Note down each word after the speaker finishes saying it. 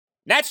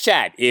Nats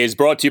Chat is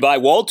brought to you by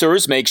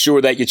Walters. Make sure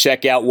that you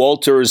check out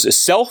Walters'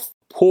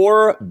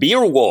 self-pour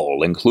beer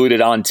wall. Included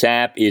on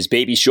tap is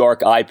Baby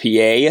Shark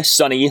IPA,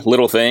 Sunny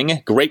Little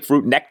Thing,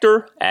 Grapefruit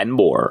Nectar, and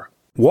more.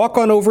 Walk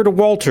on over to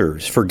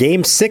Walters for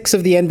Game 6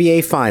 of the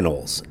NBA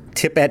Finals.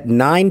 Tip at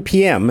 9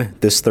 p.m.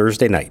 this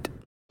Thursday night.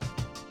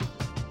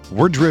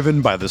 We're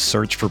driven by the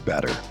search for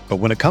better. But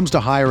when it comes to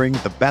hiring,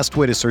 the best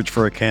way to search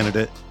for a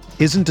candidate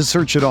isn't to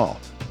search at all.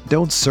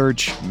 Don't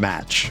search,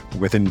 match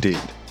with Indeed.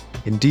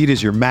 Indeed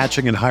is your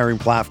matching and hiring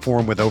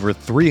platform with over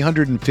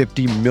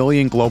 350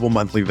 million global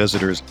monthly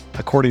visitors,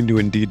 according to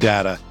Indeed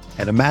data,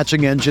 and a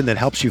matching engine that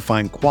helps you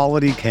find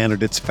quality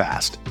candidates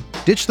fast.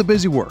 Ditch the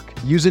busy work.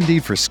 Use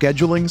Indeed for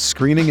scheduling,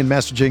 screening, and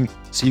messaging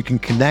so you can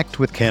connect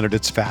with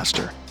candidates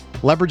faster.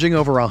 Leveraging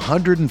over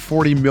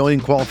 140 million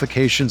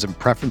qualifications and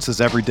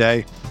preferences every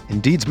day,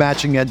 Indeed's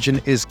matching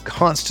engine is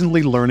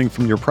constantly learning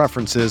from your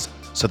preferences,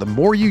 so the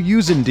more you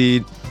use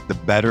Indeed, the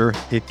better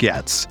it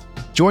gets.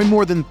 Join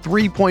more than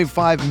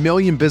 3.5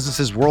 million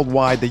businesses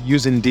worldwide that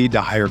use Indeed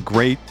to hire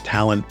great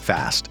talent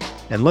fast.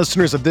 And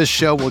listeners of this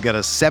show will get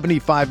a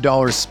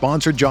 $75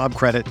 sponsored job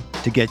credit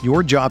to get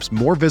your jobs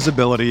more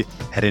visibility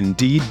at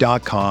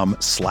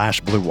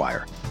Indeed.com/Blue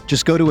Wire.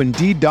 Just go to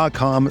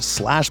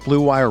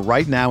Indeed.com/Blue Wire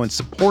right now and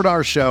support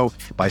our show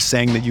by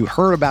saying that you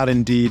heard about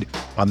Indeed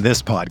on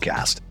this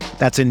podcast.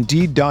 That's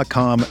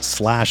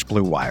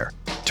Indeed.com/Blue Wire.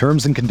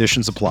 Terms and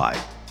conditions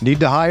apply. Need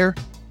to hire?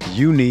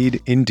 You need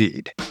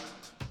Indeed.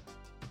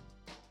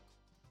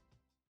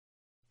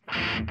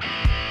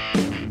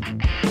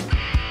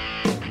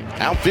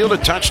 Outfield a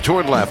touch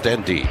toward left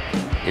and deep.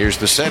 Here's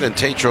the set and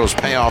Tatro's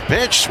payoff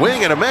pitch.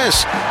 Swing and a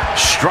miss.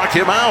 Struck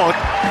him out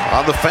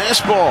on the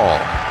fastball.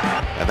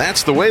 And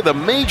that's the way the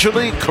Major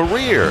League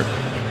career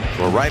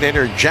for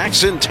right-hander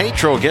Jackson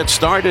Tatro gets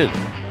started.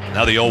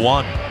 Now the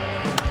 0-1.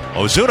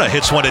 Ozuna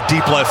hits one to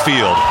deep left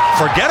field.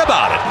 Forget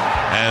about it.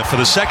 And for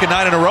the second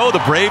night in a row, the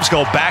Braves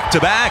go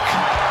back-to-back.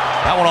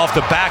 That one off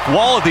the back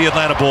wall of the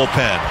Atlanta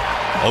bullpen.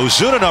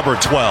 Ozuna number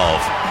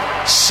 12.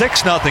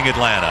 6-0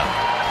 Atlanta.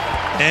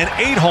 And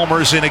 8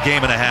 homers in a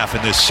game and a half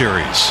in this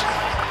series.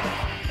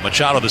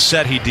 Machado the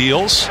set, he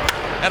deals.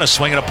 And a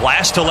swing and a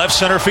blast to left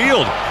center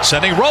field.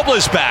 Sending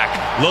Robles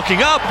back.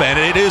 Looking up, and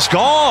it is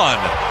gone.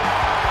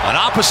 An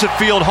opposite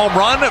field home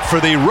run for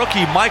the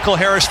rookie Michael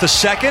Harris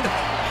II.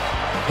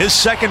 His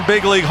second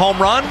big league home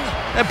run,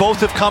 and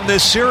both have come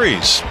this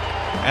series.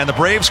 And the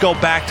Braves go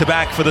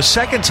back-to-back for the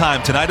second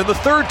time tonight and the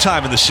third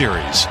time in the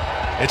series.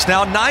 It's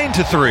now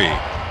 9-3.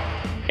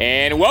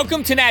 And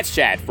welcome to Nats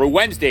Chat for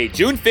Wednesday,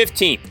 June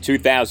 15th,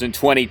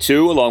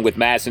 2022, along with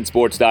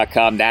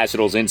MASNsports.com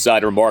Nationals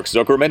insider Mark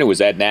Zuckerman, who is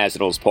at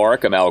Nationals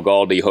Park. I'm Al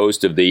Galdi,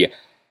 host of the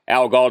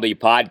Al Galdi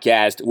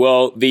podcast.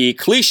 Well, the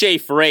cliche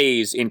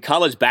phrase in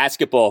college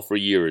basketball for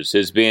years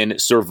has been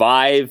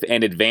survive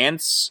and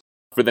advance.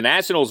 For the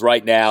Nationals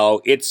right now,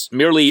 it's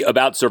merely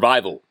about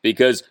survival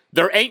because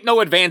there ain't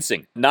no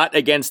advancing, not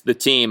against the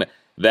team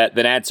that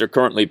the Nats are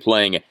currently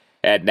playing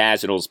at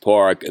Nationals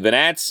Park. The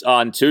Nats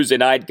on Tuesday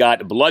night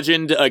got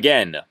bludgeoned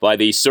again by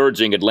the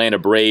surging Atlanta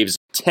Braves.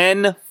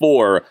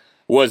 10-4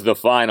 was the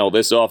final.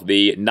 This off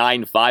the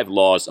 9-5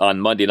 loss on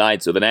Monday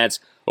night. So the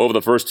Nats, over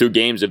the first 2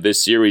 games of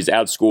this series,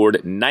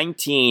 outscored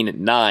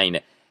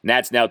 19-9.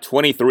 Nats now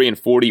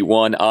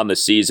 23-41 on the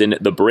season.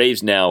 The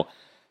Braves now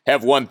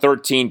have won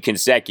 13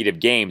 consecutive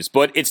games.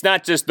 But it's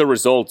not just the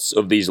results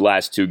of these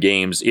last 2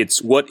 games.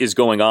 It's what is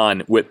going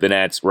on with the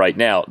Nats right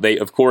now. They,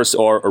 of course,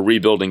 are a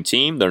rebuilding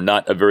team. They're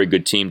not a very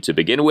good team to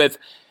begin with.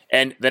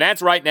 And the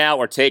Nats right now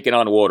are taking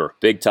on water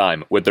big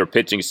time with their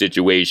pitching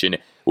situation.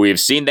 We have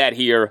seen that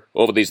here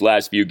over these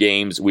last few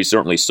games. We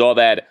certainly saw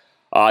that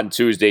on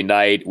Tuesday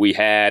night. We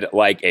had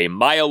like a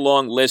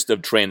mile-long list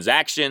of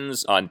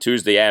transactions on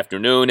Tuesday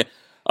afternoon.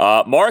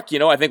 Mark,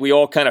 I think we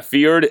all kind of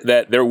feared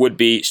that there would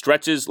be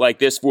stretches like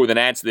this for the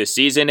Nats this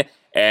season.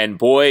 And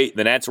boy,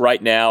 the Nats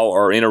right now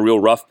are in a real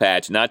rough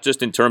patch, not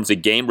just in terms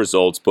of game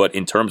results, but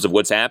in terms of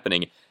what's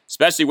happening,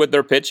 especially with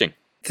their pitching.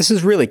 This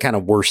is really kind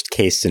of worst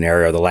case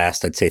scenario the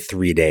last, I'd say,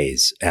 3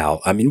 days,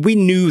 Al. I mean, we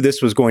knew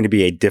this was going to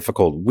be a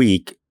difficult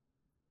week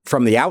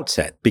from the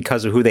outset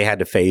because of who they had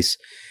to face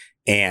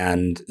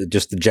and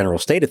just the general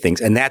state of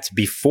things. And that's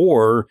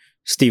before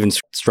Steven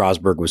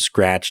Strasburg was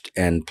scratched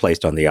and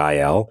placed on the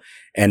IL,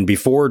 and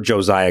before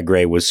Josiah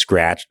Gray was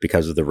scratched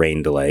because of the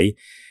rain delay.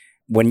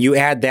 When you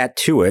add that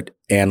to it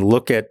and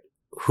look at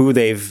who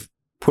they've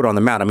put on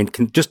the mound, I mean,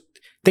 just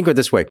think of it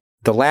this way.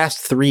 The last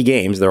 3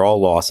 games, they're all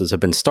losses,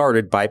 have been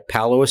started by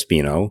Paolo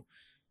Espino,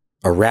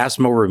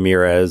 Erasmo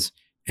Ramirez,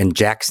 and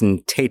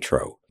Jackson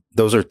Tatro.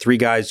 Those are 3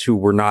 guys who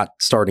were not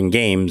starting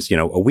games,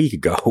 a week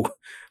ago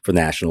for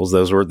Nationals.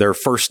 Those were their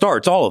first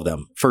starts, all of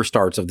them, first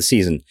starts of the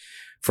season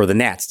for the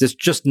Nats. It's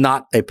just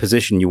not a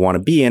position you want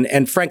to be in.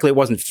 And frankly, it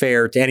wasn't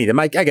fair to any of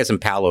them. I guess in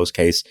Paolo's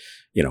case,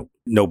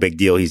 no big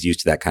deal. He's used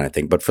to that kind of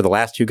thing. But for the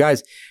last 2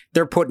 guys,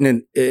 they're put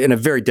in a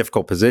very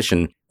difficult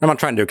position. I'm not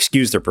trying to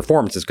excuse their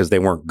performances because they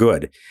weren't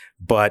good.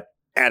 But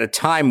at a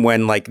time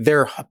when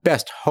their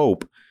best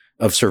hope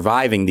of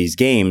surviving these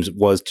games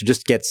was to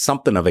just get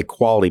something of a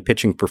quality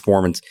pitching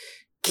performance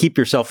keep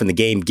yourself in the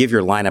game, give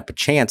your lineup a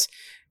chance.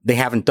 They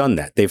haven't done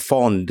that. They've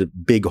fallen into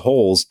big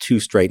holes 2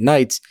 straight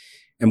nights.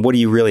 And what do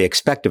you really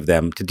expect of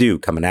them to do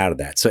coming out of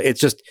that? So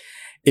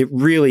it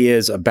really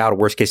is about a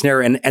worst case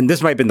scenario. And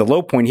this might have been the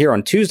low point here.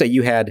 On Tuesday,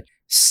 you had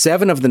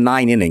 7 of the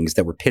 9 innings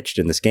that were pitched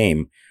in this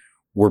game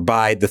were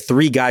by the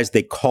 3 guys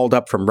they called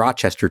up from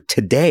Rochester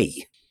today.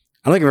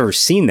 I don't think I've ever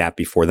seen that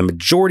before. The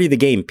majority of the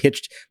game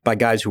pitched by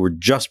guys who were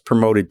just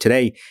promoted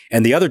today.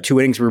 And the other 2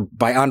 innings were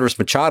by Andres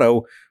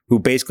Machado, who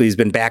basically has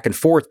been back and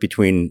forth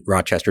between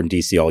Rochester and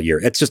DC all year.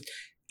 It's just,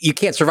 you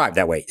can't survive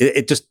that way.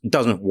 It just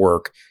doesn't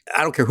work.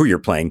 I don't care who you're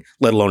playing,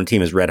 let alone a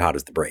team as red hot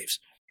as the Braves.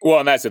 Well,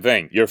 and that's the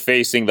thing. You're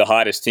facing the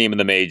hottest team in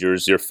the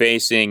majors. You're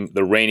facing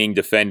the reigning,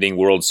 defending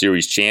World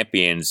Series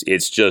champions.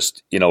 It's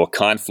just, a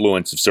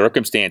confluence of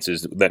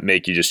circumstances that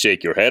make you just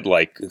shake your head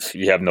like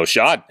you have no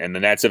shot. And the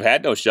Nats have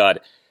had no shot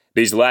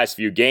these last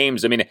few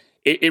games. I mean,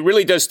 it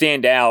really does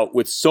stand out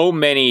with so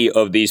many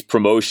of these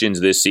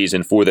promotions this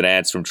season for the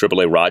Nats from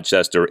AAA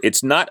Rochester.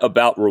 It's not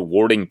about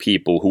rewarding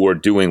people who are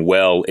doing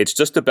well. It's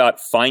just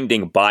about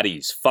finding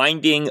bodies,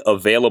 finding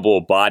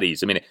available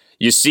bodies. I mean,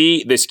 you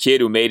see this kid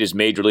who made his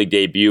major league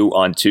debut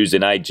on Tuesday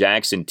night,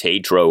 Jackson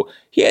Tatro.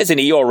 He has an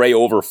ERA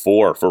over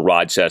 4 for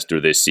Rochester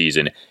this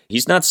season.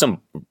 He's not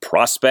some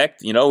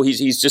prospect,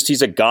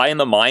 he's a guy in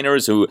the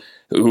minors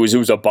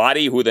who's a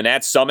body who the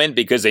Nats summoned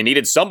because they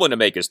needed someone to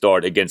make a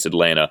start against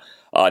Atlanta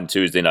on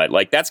Tuesday night.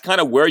 Like, that's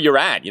kind of where you're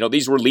at.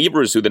 These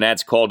relievers who the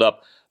Nats called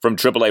up from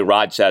AAA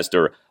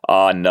Rochester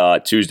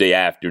on Tuesday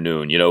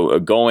afternoon,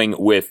 going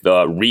with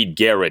Reed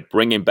Garrett,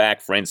 bringing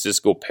back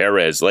Francisco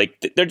Perez.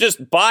 Like, they're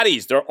just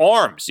bodies. They're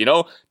arms,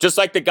 just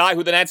like the guy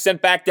who the Nats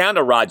sent back down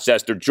to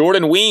Rochester,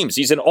 Jordan Weems.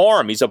 He's an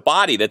arm. He's a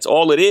body. That's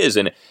all it is.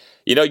 And,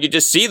 you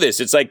just see this.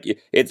 It's like,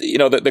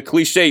 the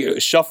cliche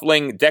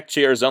shuffling deck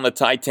chairs on the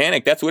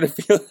Titanic. That's what it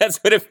feels. That's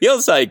what it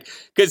feels like.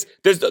 Because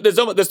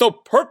there's no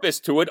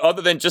purpose to it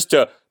other than just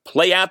to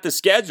play out the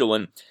schedule.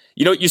 And,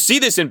 you see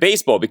this in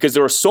baseball because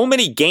there are so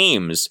many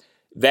games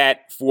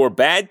that for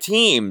bad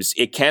teams,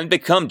 it can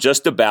become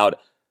just about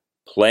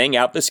playing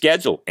out the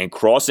schedule and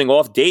crossing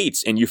off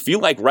dates. And you feel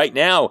like right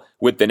now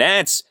with the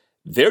Nats,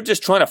 they're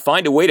just trying to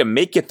find a way to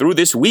make it through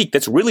this week.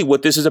 That's really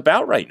what this is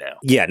about right now.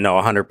 Yeah, no,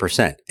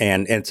 100%.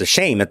 And it's a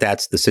shame that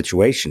that's the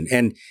situation.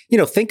 And,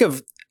 think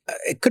of,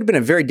 it could have been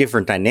a very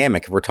different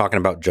dynamic if we're talking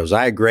about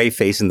Josiah Gray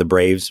facing the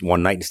Braves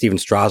one night and Steven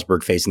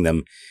Strasburg facing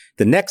them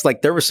the next.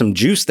 Like, there was some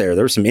juice there.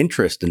 There was some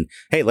interest. And,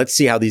 hey, let's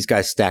see how these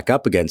guys stack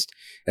up against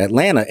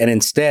Atlanta. And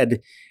instead,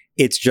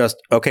 it's just,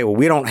 okay, well,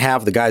 we don't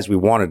have the guys we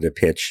wanted to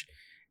pitch.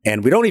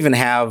 And we don't even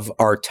have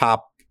our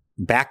top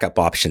backup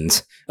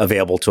options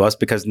available to us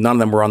because none of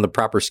them were on the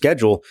proper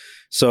schedule.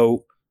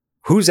 So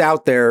who's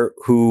out there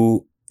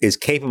who is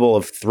capable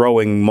of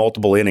throwing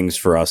multiple innings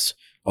for us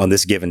on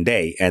this given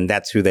day? And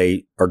that's who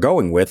they are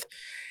going with.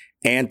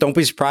 And don't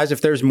be surprised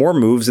if there's more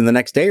moves in the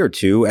next day or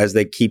two as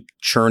they keep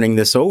churning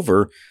this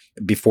over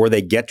before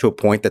they get to a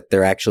point that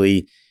they're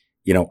actually,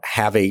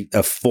 have a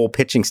full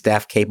pitching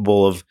staff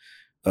capable of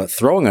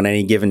throwing on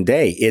any given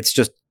day.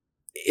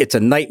 It's a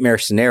nightmare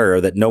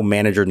scenario that no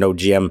manager, no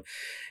GM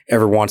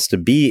ever wants to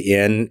be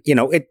in.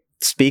 It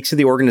speaks to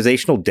the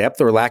organizational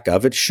depth or lack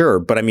of it, sure.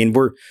 But I mean,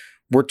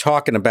 we're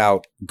talking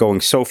about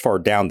going so far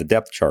down the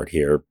depth chart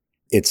here.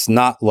 It's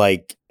not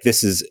like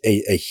this is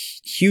a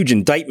huge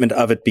indictment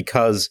of it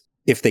because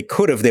if they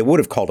could have, they would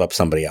have called up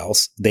somebody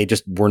else. They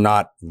just were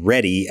not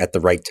ready at the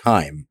right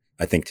time,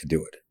 I think, to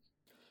do it.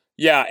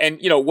 Yeah, and,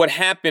 what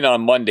happened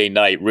on Monday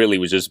night really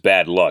was just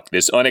bad luck.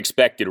 This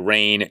unexpected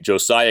rain,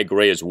 Josiah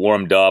Gray is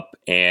warmed up,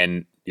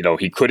 and,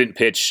 he couldn't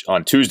pitch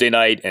on Tuesday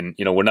night, and,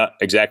 we're not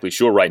exactly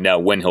sure right now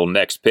when he'll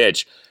next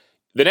pitch.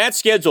 The Nats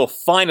schedule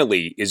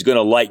finally is going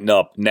to lighten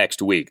up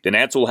next week. The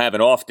Nats will have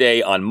an off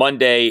day on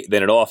Monday,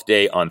 then an off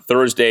day on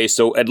Thursday.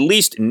 So at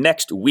least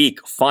next week,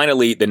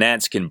 finally, the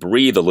Nats can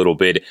breathe a little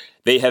bit.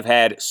 They have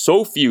had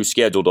so few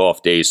scheduled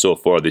off days so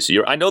far this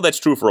year. I know that's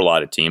true for a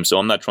lot of teams, so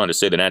I'm not trying to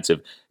say the Nats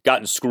have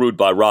gotten screwed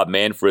by Rob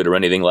Manfred or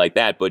anything like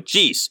that. But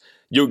geez,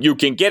 you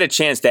can get a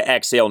chance to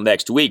exhale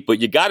next week,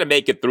 but you got to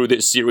make it through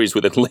this series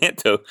with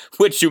Atlanta,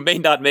 which you may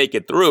not make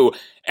it through.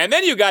 And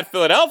then you got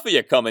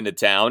Philadelphia coming to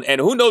town, and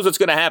who knows what's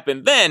going to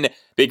happen then,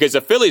 because the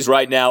Phillies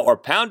right now are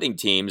pounding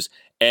teams,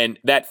 and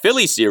that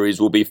Philly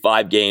series will be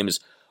 5 games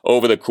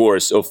over the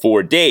course of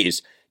 4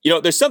 days.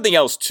 There's something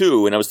else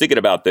too, and I was thinking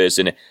about this,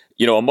 and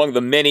among the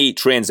many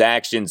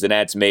transactions the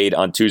Nats made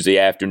on Tuesday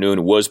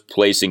afternoon was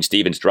placing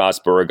Steven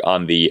Strasburg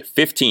on the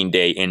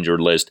 15-day injured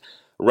list,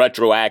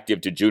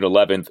 retroactive to June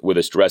 11th with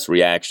a stress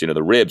reaction of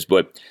the ribs.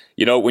 But,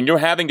 when you're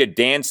having to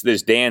dance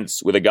this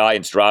dance with a guy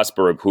in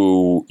Strasburg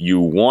who you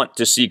want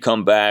to see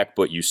come back,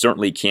 but you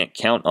certainly can't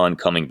count on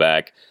coming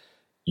back,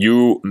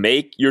 you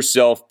make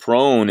yourself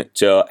prone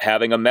to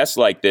having a mess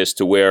like this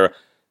to where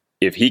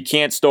if he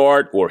can't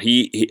start or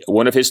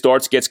one of his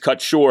starts gets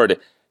cut short,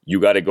 you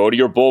got to go to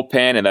your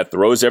bullpen, and that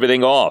throws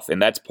everything off.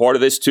 And that's part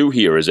of this too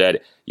here is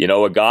that,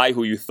 a guy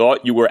who you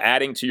thought you were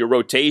adding to your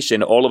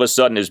rotation all of a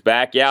sudden is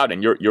back out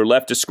and you're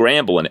left to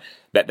scramble. And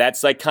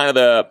that's like kind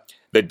of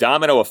the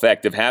domino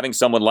effect of having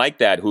someone like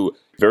that who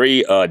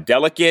very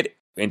delicate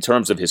in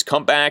terms of his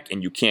comeback,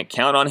 and you can't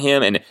count on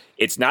him. And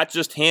it's not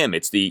just him.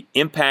 It's the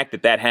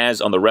impact that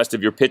has on the rest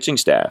of your pitching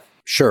staff.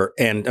 Sure.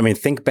 And I mean,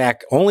 think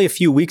back only a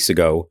few weeks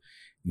ago,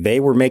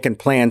 they were making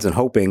plans and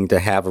hoping to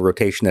have a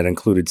rotation that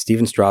included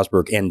Steven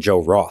Strasburg and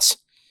Joe Ross.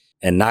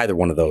 And neither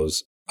one of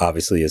those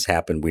obviously has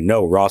happened. We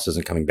know Ross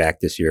isn't coming back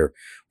this year.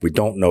 We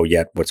don't know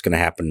yet what's going to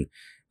happen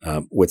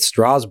with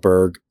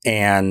Strasburg.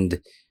 And,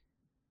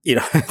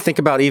 think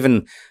about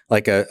even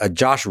like a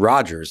Josh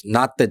Rogers.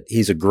 Not that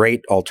he's a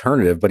great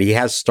alternative, but he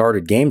has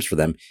started games for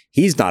them.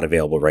 He's not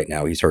available right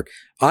now. He's hurt.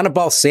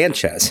 Anibal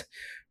Sanchez,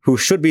 who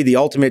should be the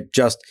ultimate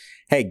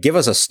hey, give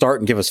us a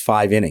start and give us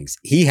 5 innings.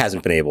 He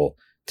hasn't been able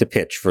to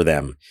pitch for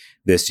them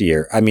this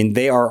year. I mean,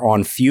 they are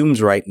on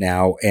fumes right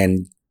now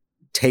and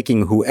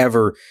taking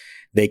whoever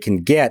they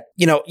can get.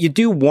 You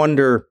do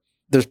wonder,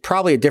 there's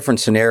probably a different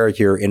scenario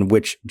here in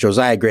which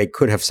Josiah Gray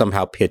could have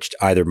somehow pitched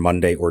either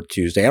Monday or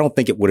Tuesday. I don't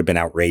think it would have been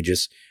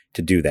outrageous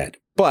to do that.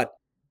 But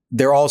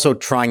they're also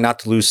trying not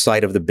to lose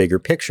sight of the bigger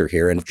picture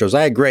here. And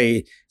Josiah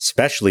Gray,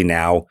 especially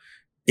now,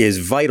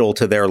 is vital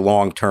to their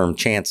long-term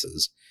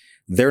chances.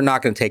 They're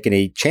not going to take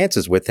any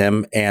chances with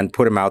him and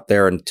put him out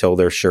there until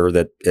they're sure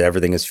that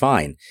everything is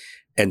fine.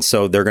 And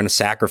so they're going to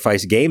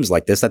sacrifice games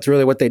like this. That's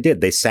really what they did.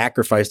 They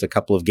sacrificed a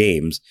couple of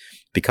games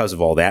because of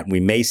all that. And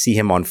we may see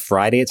him on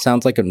Friday, it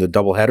sounds like, in the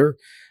doubleheader,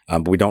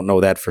 but we don't know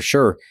that for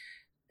sure.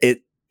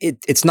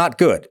 It's not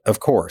good, of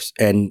course.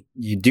 And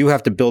you do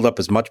have to build up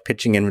as much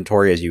pitching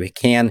inventory as you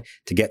can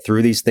to get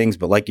through these things.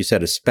 But like you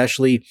said,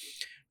 especially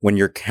when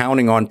you're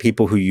counting on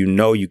people who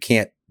you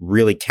can't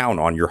really count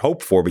on, you're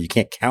hoped for, but you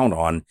can't count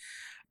on,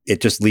 it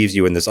just leaves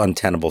you in this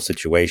untenable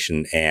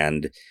situation.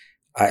 And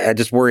I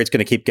just worry it's going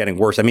to keep getting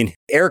worse. I mean,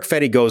 Eric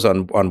Fetty goes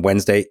on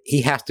Wednesday.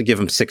 He has to give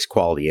him 6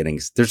 quality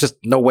innings. There's just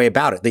no way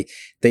about it.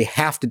 They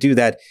have to do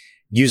that,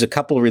 use a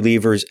couple of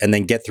relievers, and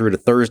then get through to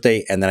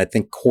Thursday. And then I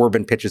think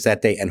Corbin pitches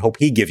that day and hope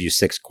he gives you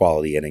 6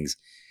 quality innings.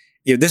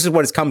 This is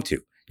what it's come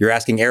to. You're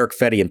asking Eric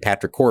Fetty and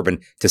Patrick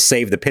Corbin to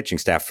save the pitching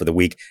staff for the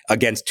week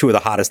against 2 of the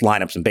hottest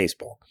lineups in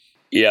baseball.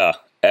 Yeah.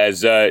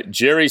 As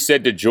Jerry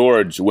said to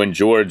George when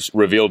George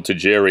revealed to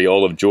Jerry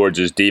all of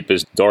George's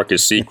deepest,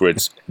 darkest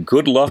secrets,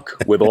 good luck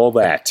with all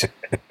that.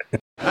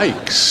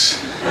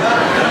 Yikes.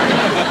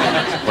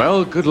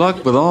 Well, good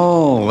luck with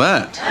all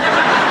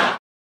that.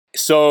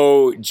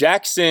 So,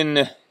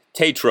 Jackson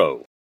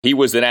Tatro, he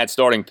was the Nats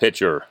starting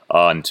pitcher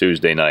on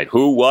Tuesday night.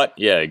 Who, what?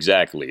 Yeah,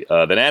 exactly.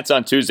 The Nats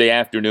on Tuesday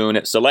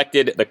afternoon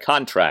selected the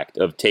contract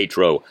of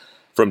Tatro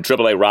from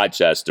AAA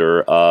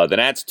Rochester. The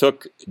Nats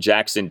took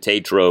Jackson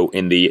Tatro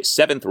in the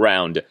 7th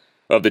round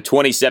of the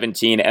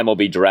 2017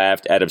 MLB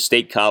draft out of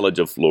State College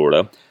of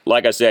Florida.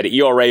 Like I said,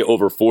 ERA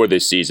over 4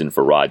 this season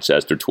for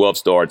Rochester. 12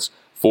 starts,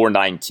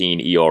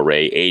 4.19 ERA,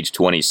 age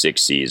 26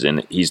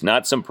 season. He's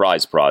not some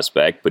prize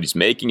prospect, but he's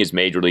making his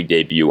major league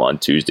debut on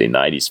Tuesday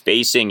night. He's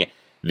facing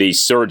the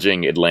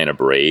surging Atlanta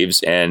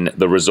Braves, and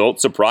the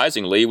result,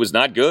 surprisingly, was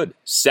not good.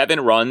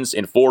 7 runs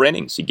in 4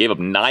 innings. He gave up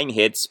 9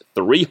 hits,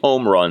 3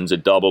 home runs, a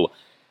double,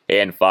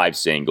 and 5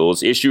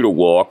 singles. Issued a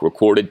walk,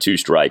 recorded 2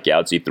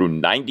 strikeouts. He threw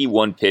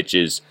 91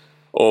 pitches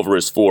over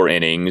his 4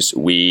 innings.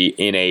 We,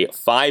 in a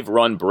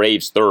 5-run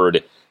Braves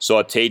third,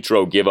 saw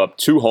Tatro give up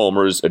 2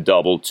 homers, a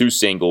double, 2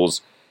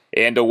 singles,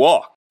 and a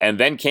walk. And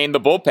then came the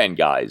bullpen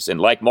guys. And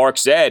like Mark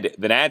said,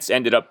 the Nats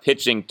ended up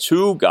pitching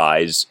 2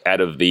 guys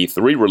out of the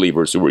 3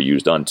 relievers who were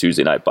used on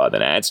Tuesday night by the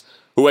Nats,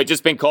 who had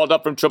just been called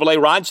up from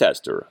AAA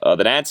Rochester.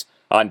 The Nats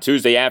on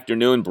Tuesday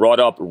afternoon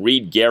brought up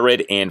Reed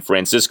Garrett and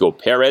Francisco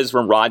Perez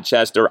from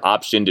Rochester,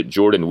 optioned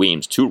Jordan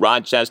Weems to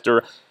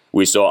Rochester.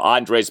 We saw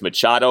Andres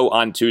Machado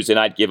on Tuesday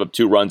night give up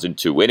 2 runs in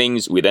 2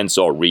 innings. We then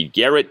saw Reed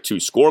Garrett 2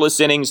 scoreless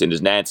innings in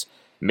his Nats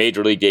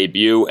major league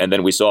debut. And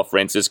then we saw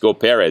Francisco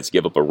Perez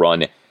give up a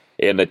run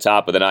in the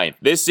top of the 9th.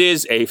 This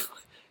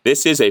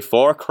is a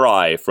far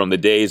cry from the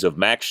days of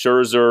Max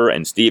Scherzer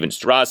and Steven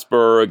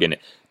Strasburg and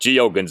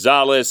Gio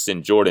Gonzalez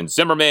and Jordan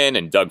Zimmerman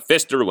and Doug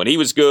Fister when he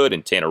was good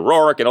and Tanner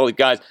Roark and all these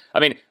guys. I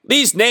mean,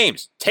 these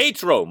names,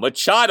 Tatro,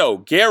 Machado,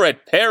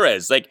 Garrett,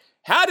 Perez,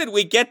 how did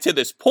we get to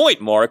this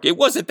point, Mark? It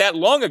wasn't that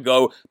long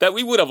ago that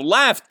we would have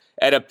laughed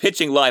at a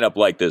pitching lineup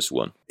like this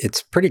one.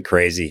 It's pretty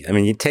crazy. I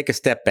mean, you take a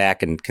step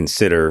back and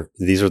consider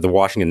these are the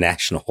Washington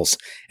Nationals,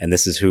 and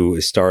this is who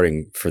is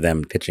starting for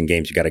them pitching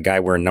games. You got a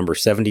guy wearing number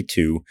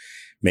 72,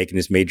 making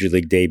his major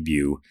league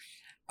debut.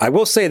 I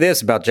will say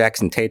this about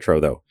Jackson Tatro,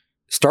 though.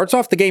 Starts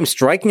off the game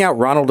striking out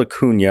Ronald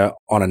Acuna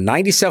on a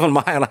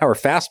 97-mile-an-hour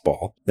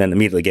fastball, then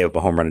immediately gave up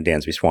a home run to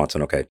Dansby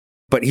Swanson, okay.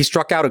 But he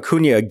struck out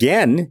Acuna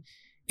again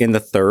in the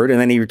 3rd,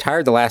 and then he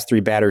retired the last 3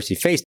 batters he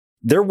faced.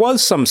 There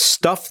was some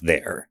stuff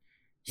there.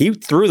 He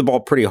threw the ball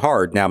pretty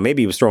hard. Now,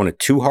 maybe he was throwing it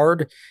too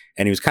hard,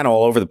 and he was kind of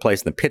all over the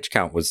place, and the pitch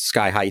count was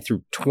sky high. He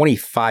threw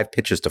 25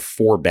 pitches to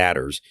 4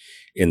 batters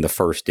in the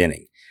 1st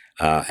inning.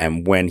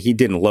 And when he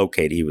didn't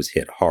locate, he was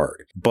hit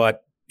hard.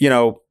 But,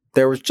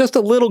 there was just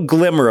a little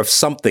glimmer of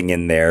something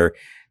in there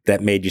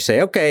that made you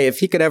say, okay, if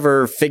he could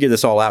ever figure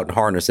this all out and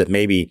harness it,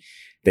 maybe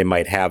they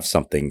might have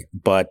something.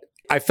 But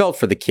I felt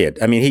for the kid.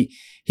 I mean,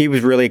 he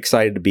was really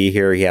excited to be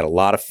here. He had a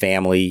lot of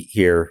family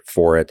here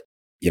for it.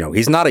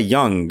 He's not a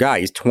young guy.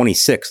 He's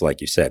 26,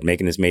 like you said,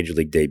 making his major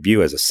league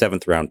debut as a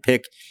 7th-round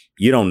pick.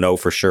 You don't know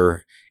for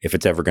sure if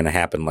it's ever going to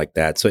happen like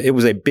that. So it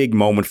was a big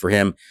moment for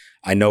him.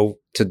 I know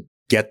to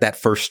get that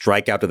first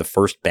strikeout to the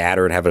first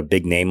batter and have a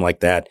big name like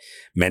that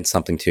meant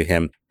something to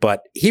him.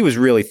 But he was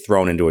really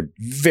thrown into a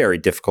very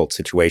difficult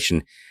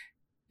situation,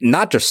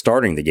 not just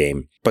starting the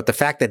game, but the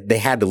fact that they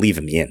had to leave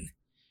him in.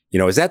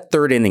 As that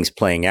third inning's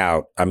playing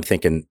out, I'm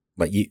thinking,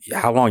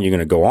 how long are you going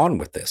to go on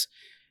with this?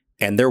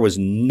 And there was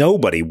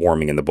nobody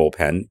warming in the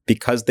bullpen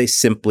because they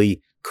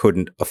simply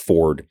couldn't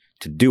afford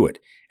to do it.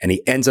 And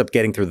he ends up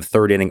getting through the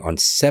third inning on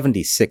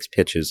 76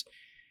 pitches.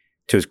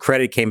 To his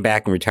credit, came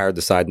back and retired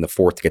the side in the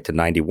fourth to get to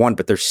 91,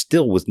 but there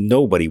still was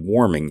nobody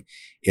warming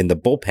in the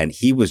bullpen.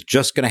 He was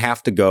just going to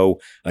have to go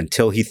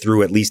until he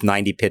threw at least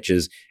 90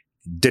 pitches.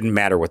 Didn't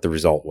matter what the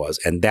result was.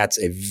 And that's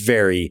a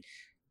very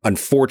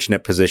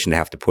unfortunate position to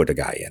have to put a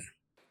guy in.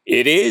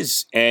 It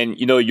is. And,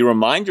 you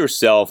remind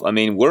yourself,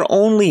 we're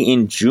only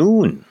in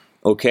June.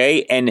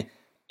 Okay. And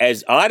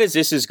as odd as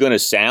this is going to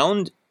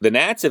sound, the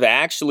Nats have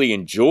actually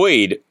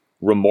enjoyed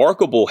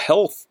remarkable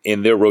health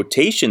in their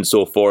rotation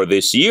so far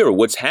this year.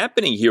 What's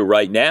happening here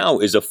right now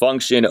is a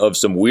function of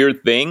some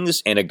weird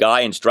things and a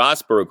guy in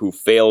Strasburg who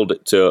failed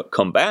to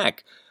come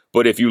back.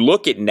 But if you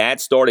look at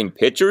Nats starting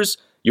pitchers,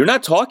 you're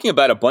not talking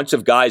about a bunch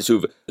of guys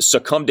who've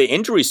succumbed to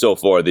injury so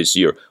far this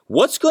year.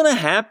 What's going to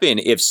happen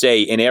if,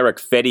 say, an Eric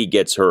Fetty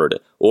gets hurt,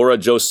 or a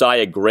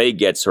Josiah Gray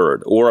gets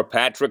hurt, or a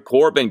Patrick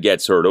Corbin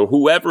gets hurt, or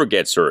whoever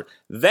gets hurt?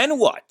 Then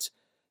what?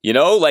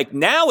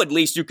 Now at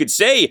least you could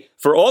say,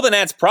 for all the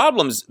Nats'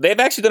 problems, they've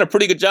actually done a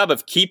pretty good job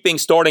of keeping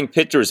starting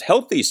pitchers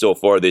healthy so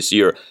far this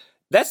year.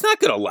 That's not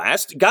going to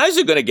last. Guys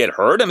are going to get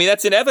hurt.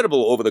 That's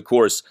inevitable over the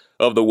course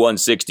of the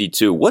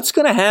 162. What's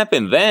going to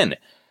happen then?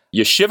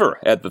 You shiver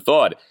at the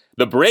thought.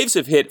 The Braves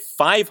have hit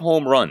 5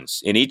 home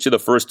runs in each of the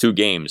first 2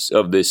 games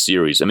of this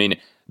series.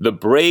 The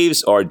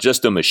Braves are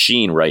just a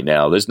machine right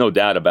now. There's no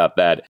doubt about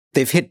that.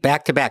 They've hit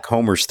back-to-back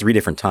homers 3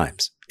 different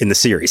times in the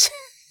series.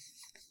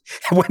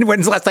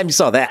 When's the last time you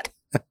saw that?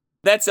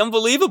 That's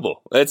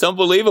unbelievable. That's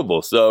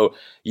unbelievable. So,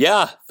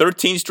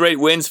 13 straight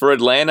wins for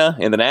Atlanta,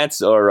 and the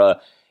Nats are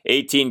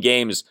 18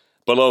 games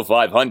below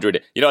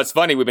 500. It's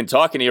funny. We've been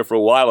talking here for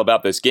a while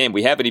about this game.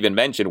 We haven't even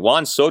mentioned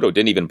Juan Soto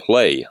didn't even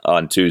play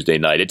on Tuesday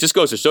night. It just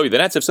goes to show you the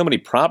Nats have so many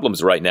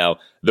problems right now.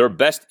 Their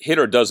best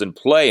hitter doesn't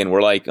play, and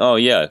we're like, oh,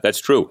 yeah, that's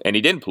true. And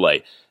he didn't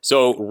play.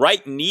 So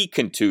right knee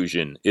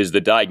contusion is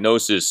the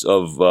diagnosis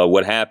of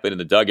what happened in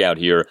the dugout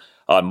here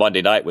on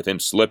Monday night with him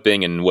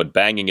slipping and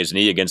banging his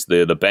knee against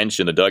the bench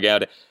in the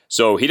dugout.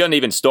 So he doesn't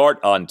even start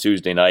on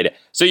Tuesday night.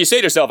 So you say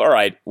to yourself, all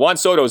right, Juan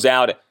Soto's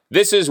out.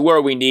 This is where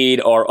we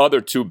need our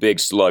other 2 big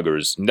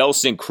sluggers,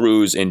 Nelson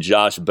Cruz and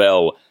Josh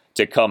Bell,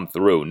 to come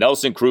through.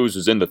 Nelson Cruz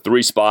was in the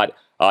 3 spot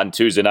on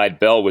Tuesday night.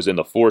 Bell was in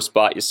the 4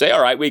 spot. You say,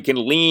 all right, we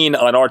can lean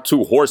on our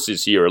 2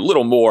 horses here a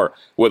little more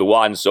with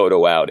Juan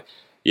Soto out.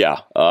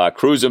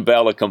 Cruz and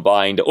Bell are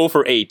combined 0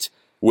 for 8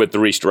 with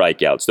 3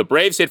 strikeouts. The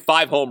Braves hit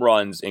 5 home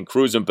runs, and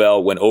Cruz and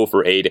Bell went 0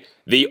 for 8.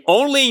 The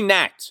only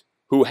Nat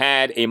who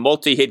had a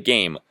multi-hit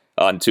game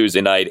on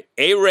Tuesday night,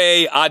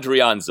 A-Ray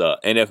Adrianza.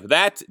 And if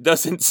that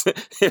doesn't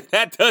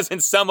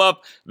sum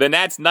up the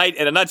Nats night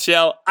in a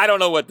nutshell, I don't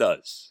know what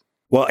does.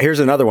 Well, here's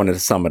another one to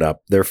sum it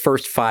up. Their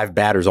first 5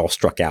 batters all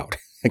struck out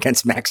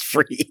against Max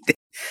Fried.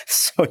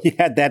 So you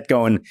had that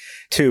going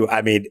too.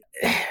 I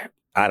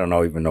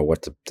don't even know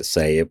what to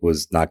say. It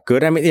was not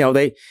good.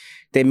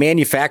 They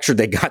manufactured,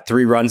 they got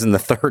 3 runs in the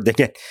third. They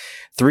get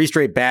 3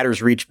 straight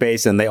batters reach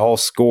base, and they all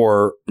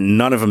score,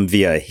 none of them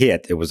via a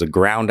hit. It was a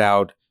ground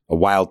out, a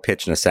wild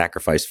pitch, and a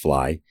sacrifice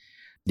fly.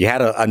 You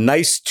had a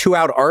nice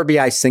 2-out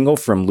RBI single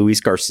from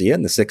Luis Garcia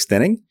in the 6th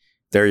inning.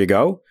 There you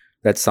go.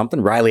 That's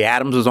something. Riley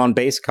Adams was on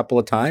base a couple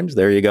of times.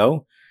 There you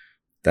go.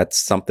 That's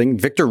something.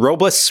 Victor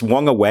Robles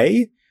swung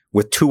away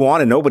with 2 on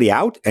and nobody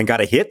out and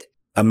got a hit.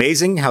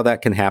 Amazing how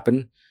that can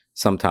happen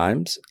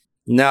sometimes.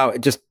 No,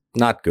 just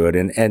not good.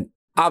 And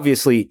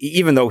obviously,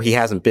 even though he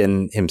hasn't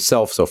been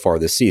himself so far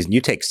this season,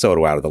 you take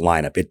Soto out of the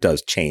lineup, it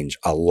does change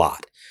a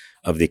lot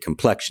of the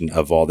complexion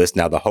of all this.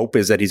 Now, the hope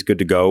is that he's good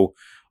to go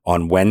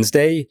on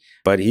Wednesday,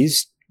 but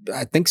he's,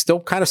 I think, still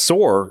kind of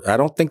sore. I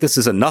don't think this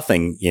is a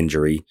nothing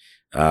injury.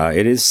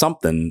 It is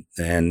something,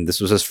 and this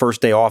was his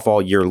first day off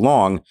all year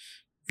long.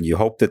 You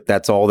hope that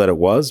that's all that it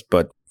was,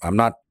 but I'm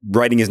not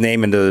writing his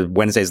name into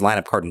Wednesday's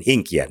lineup card in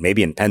ink yet.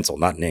 Maybe in pencil,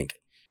 not in ink.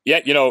 Yeah,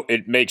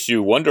 it makes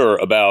you wonder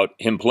about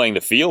him playing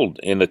the field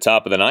in the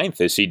top of the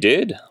 9th as he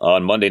did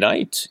on Monday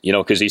night,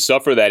 because he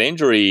suffered that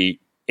injury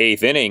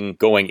 8th inning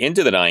going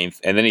into the 9th,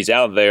 and then he's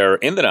out there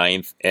in the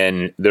 9th,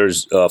 and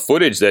there's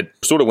footage that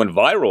sort of went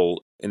viral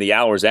in the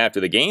hours after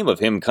the game of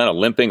him kind of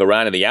limping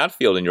around in the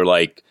outfield, and you're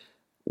like,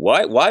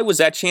 why was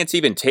that chance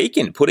even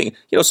taken?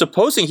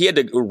 Supposing he had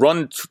to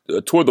run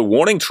toward the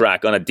warning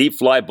track on a deep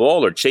fly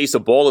ball or chase a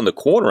ball in the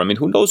corner.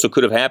 Who knows what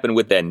could have happened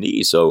with that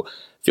knee? So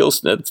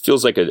it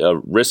feels like a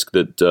risk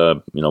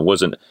that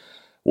wasn't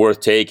worth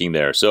taking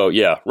there. So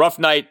yeah, rough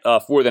night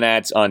for the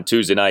Nats on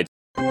Tuesday night.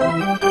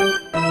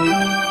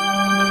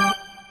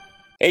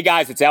 Hey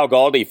guys, it's Al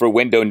Galdi for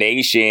Window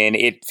Nation.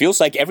 It feels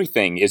like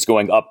everything is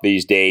going up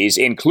these days,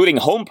 including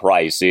home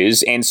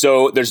prices. And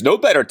so there's no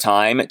better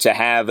time to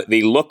have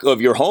the look of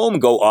your home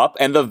go up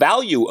and the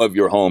value of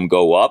your home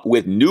go up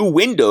with new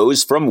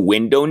windows from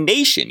Window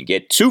Nation.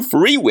 Get 2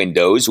 free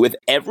windows with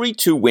every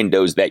 2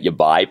 windows that you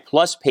buy,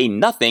 plus pay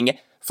nothing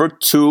for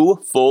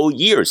 2 full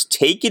years.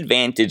 Take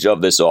advantage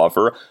of this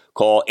offer.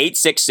 Call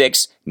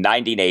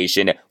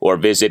 866-90-NATION or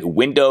visit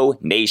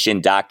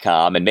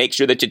windownation.com and make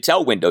sure that you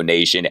tell Window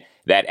Nation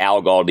that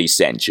Al Galdi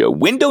sent you.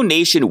 Window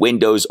Nation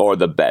windows are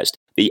the best.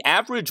 The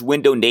average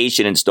Window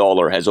Nation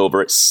installer has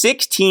over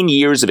 16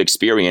 years of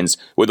experience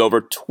with over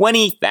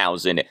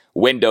 20,000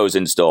 windows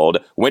installed.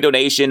 Window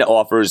Nation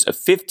offers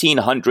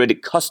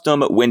 1,500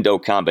 custom window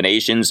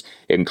combinations,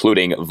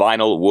 including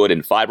vinyl, wood,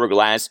 and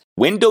fiberglass.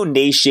 Window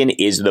Nation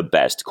is the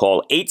best.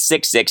 Call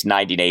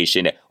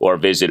 866-90-NATION or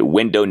visit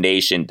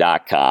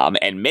windownation.com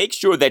and make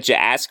sure that you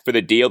ask for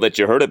the deal that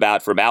you heard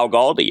about from Al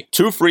Galdi.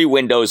 2 free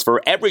windows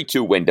for every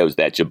 2 windows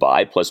that you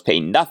buy, plus pay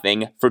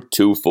nothing for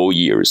 2 full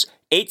years.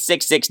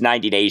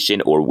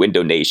 866-90-NATION or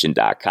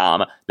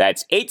windownation.com.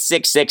 That's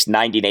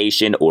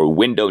 866-90-NATION or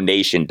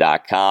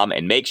windownation.com.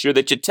 And make sure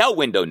that you tell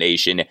Window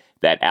Nation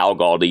that Al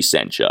Galdi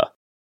sent you.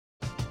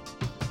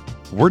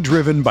 We're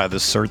driven by the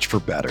search for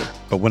better.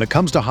 But when it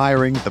comes to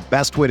hiring, the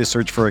best way to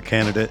search for a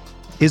candidate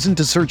isn't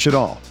to search at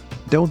all.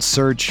 Don't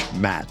search,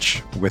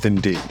 match with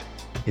Indeed.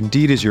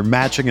 Indeed is your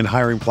matching and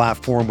hiring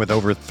platform with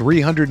over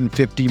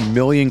 350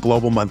 million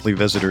global monthly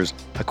visitors,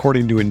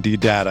 according to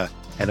Indeed data,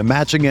 and a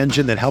matching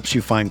engine that helps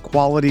you find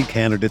quality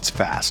candidates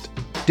fast.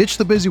 Ditch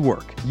the busy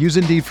work. Use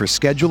Indeed for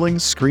scheduling,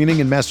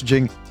 screening, and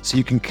messaging so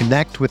you can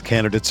connect with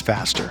candidates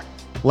faster.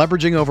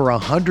 Leveraging over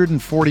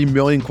 140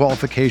 million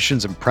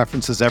qualifications and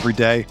preferences every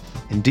day,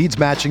 Indeed's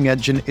matching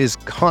engine is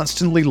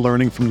constantly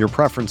learning from your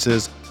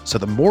preferences, so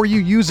the more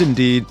you use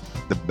Indeed,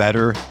 the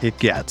better it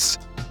gets.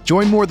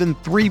 Join more than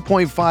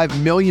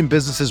 3.5 million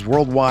businesses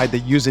worldwide that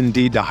use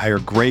Indeed to hire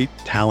great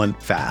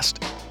talent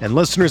fast. And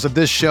listeners of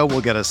this show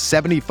will get a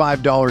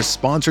 $75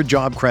 sponsored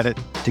job credit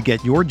to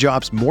get your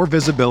jobs more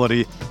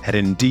visibility at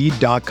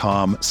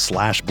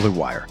Indeed.com/Blue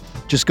Wire.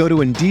 Just go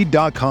to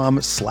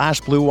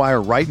Indeed.com/Blue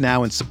Wire right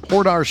now and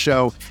support our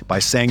show by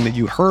saying that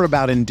you heard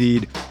about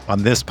Indeed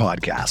on this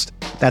podcast.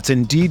 That's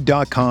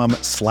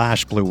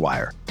Indeed.com/Blue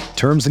Wire.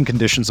 Terms and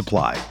conditions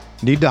apply.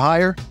 Need to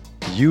hire?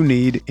 You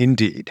need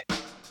Indeed.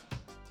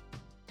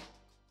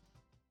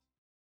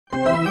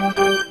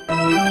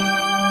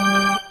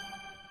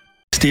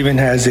 Steven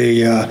has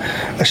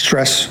a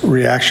stress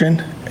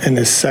reaction in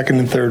his second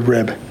and third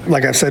rib.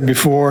 Like I've said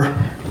before,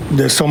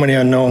 there's so many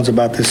unknowns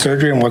about this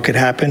surgery and what could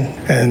happen,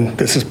 and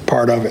this is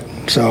part of it.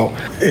 So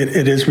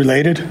it is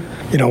related.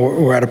 You know,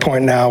 we're at a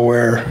point now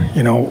where,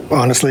 you know,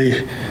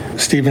 honestly,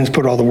 Steven's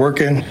put all the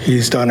work in.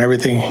 He's done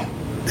everything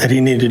that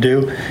he needed to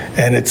do,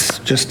 and it's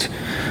just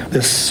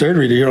this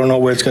surgery, you don't know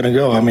where it's going to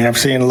go. I mean, I've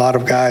seen a lot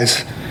of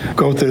guys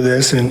go through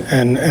this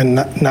and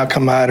not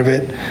come out of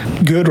it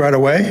good right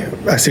away.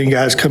 I've seen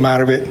guys come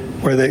out of it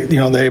where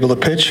they're able to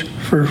pitch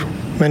for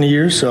many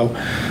years. So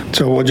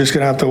we're just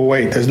going to have to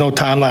wait. There's no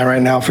timeline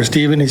right now for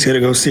Steven. He's going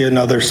to go see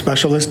another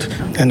specialist,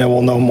 and then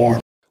we'll know more.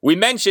 We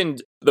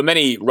mentioned the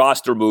many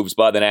roster moves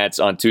by the Nats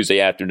on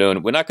Tuesday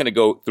afternoon. We're not going to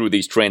go through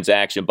these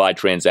transaction by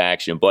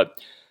transaction, but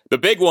the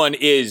big one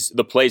is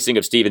the placing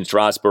of Steven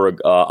Strasburg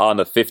on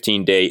the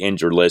 15-day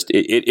injured list.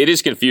 It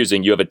is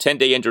confusing. You have a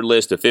 10-day injured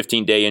list, a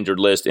 15-day injured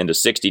list, and a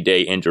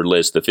 60-day injured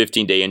list. The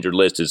 15-day injured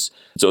list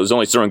so there's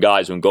only certain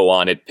guys who can go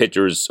on it.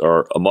 Pitchers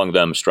are among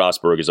them.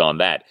 Strasburg is on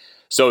that.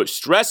 So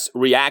stress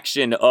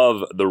reaction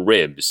of the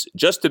ribs.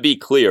 Just to be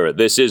clear,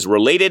 this is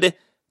related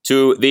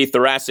to the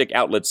thoracic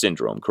outlet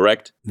syndrome,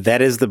 correct?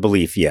 That is the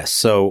belief, yes.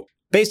 So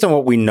based on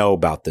what we know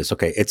about this,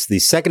 okay, it's the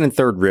second and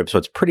third rib, so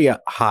it's pretty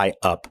high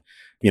up,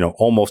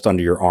 almost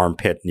under your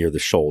armpit near the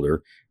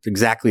shoulder. It's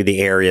exactly the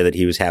area that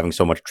he was having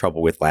so much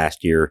trouble with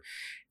last year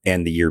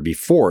and the year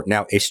before.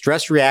 Now, a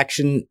stress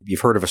reaction,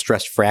 you've heard of a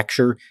stress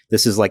fracture.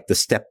 This is like the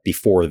step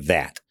before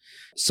that.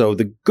 So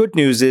the good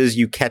news is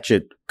you catch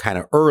it kind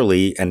of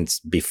early and it's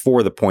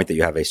before the point that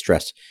you have a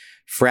stress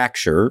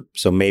fracture.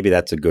 So maybe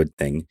that's a good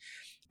thing.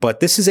 But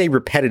this is a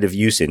repetitive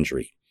use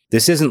injury.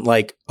 This isn't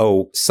like,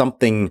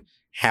 something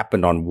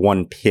happened on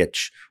one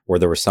pitch or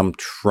there was some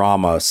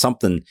trauma,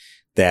 something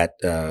that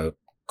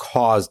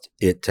caused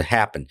it to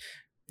happen.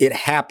 It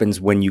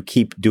happens when you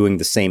keep doing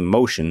the same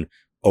motion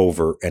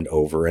over and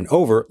over and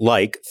over,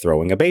 like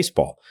throwing a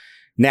baseball.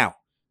 Now,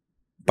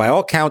 by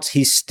all counts,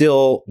 he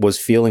still was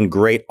feeling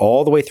great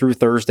all the way through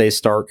Thursday's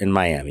start in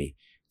Miami.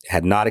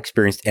 Had not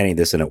experienced any of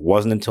this, and it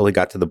wasn't until he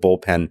got to the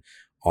bullpen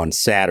on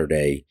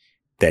Saturday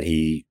that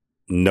he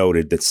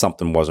noted that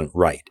something wasn't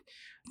right.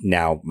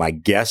 Now, my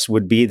guess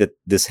would be that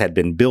this had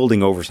been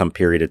building over some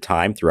period of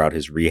time throughout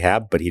his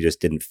rehab, but he just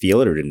didn't feel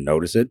it or didn't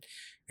notice it.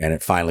 And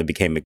it finally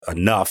became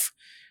enough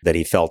that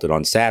he felt it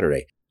on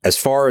Saturday. As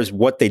far as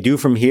what they do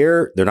from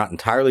here, they're not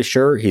entirely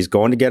sure. He's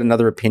going to get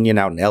another opinion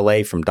out in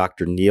LA from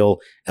Dr. Neil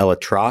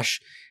Elatrache.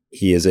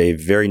 He is a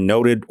very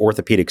noted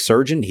orthopedic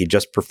surgeon. He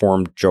just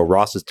performed Joe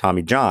Ross's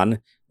Tommy John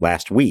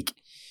last week.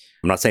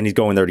 I'm not saying he's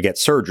going there to get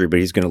surgery, but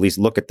he's going to at least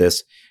look at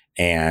this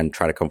and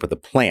try to come up with a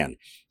plan.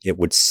 It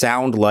would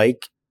sound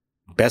like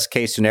best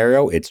case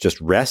scenario, it's just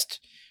rest.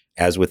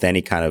 As with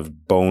any kind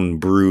of bone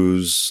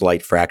bruise,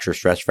 slight fracture,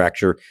 stress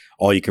fracture,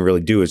 all you can really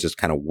do is just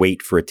kind of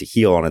wait for it to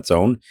heal on its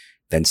own,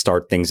 then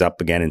start things up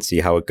again and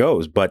see how it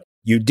goes. But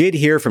you did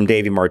hear from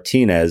Davey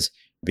Martinez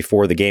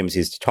before the games,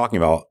 he's talking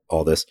about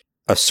all this,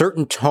 a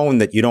certain tone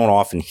that you don't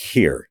often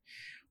hear,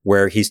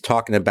 where he's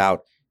talking about,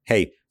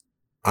 hey,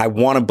 I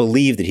want to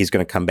believe that he's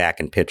going to come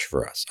back and pitch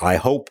for us. I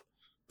hope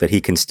that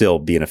he can still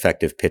be an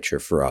effective pitcher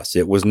for us.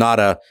 It was not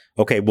a,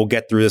 okay, we'll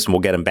get through this and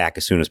we'll get him back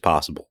as soon as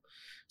possible.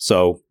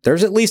 So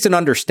there's at least an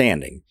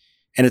understanding.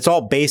 And it's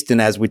all based in,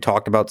 as we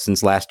talked about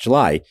since last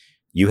July,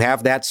 you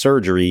have that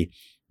surgery,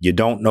 you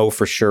don't know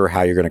for sure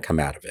how you're going to come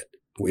out of it,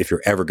 if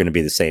you're ever going to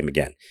be the same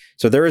again.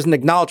 So there is an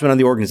acknowledgement on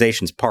the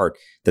organization's part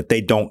that they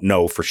don't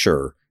know for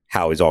sure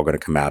how he's all going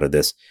to come out of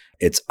this.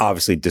 It's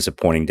obviously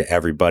disappointing to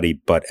everybody,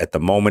 but at the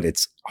moment,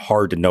 it's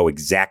hard to know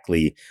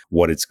exactly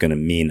what it's going to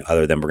mean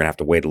other than we're going to have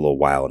to wait a little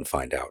while and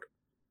find out.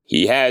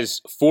 He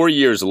has 4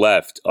 years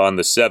left on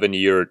the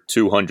 7-year,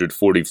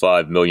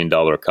 $245 million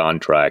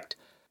contract.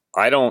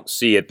 I don't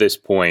see at this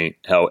point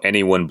how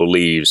anyone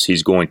believes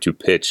he's going to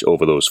pitch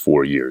over those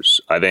 4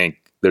 years. I think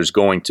there's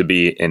going to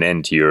be an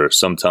end here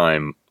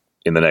sometime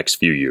in the next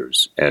few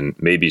years, and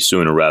maybe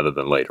sooner rather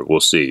than later. We'll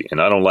see.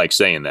 And I don't like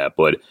saying that,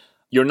 but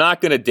you're not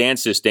going to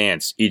dance this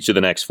dance each of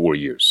the next 4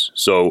 years.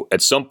 So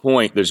at some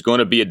point, there's going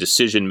to be a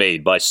decision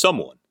made by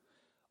someone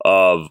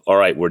of, all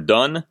right, we're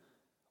done.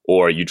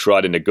 Or you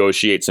try to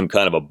negotiate some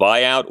kind of a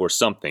buyout or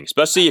something,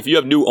 especially if you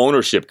have new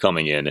ownership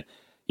coming in.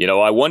 You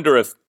know, I wonder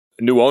if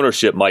new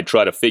ownership might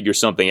try to figure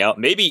something out.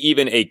 Maybe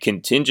even a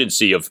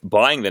contingency of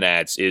buying the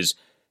Nats is,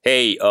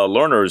 hey,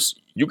 learners,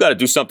 you got to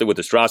do something with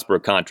the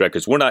Strasburg contract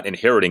because we're not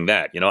inheriting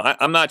that. You know,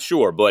 I'm not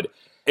sure, but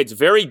it's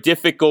very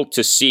difficult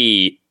to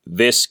see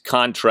this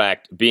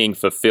contract being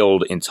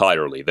fulfilled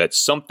entirely, that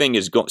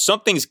something's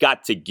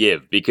got to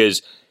give,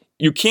 because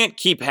you can't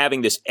keep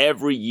having this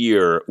every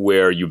year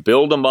where you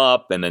build him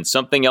up and then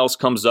something else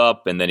comes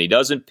up and then he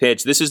doesn't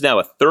pitch. This is now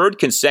a third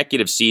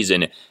consecutive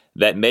season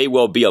that may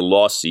well be a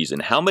lost season.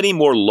 How many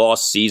more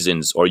lost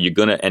seasons are you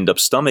going to end up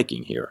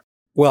stomaching here?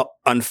 Well,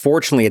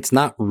 unfortunately, it's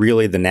not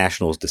really the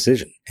Nationals'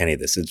 decision, any of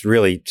this. It's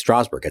really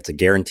Strasburg. It's a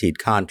guaranteed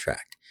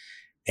contract.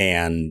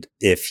 And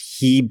if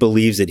he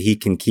believes that he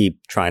can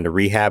keep trying to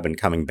rehab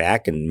and coming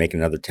back and make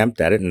another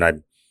attempt at it, and I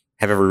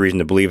have every reason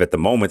to believe at the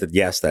moment that,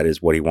 yes, that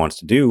is what he wants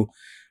to do,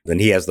 then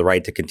he has the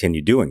right to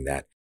continue doing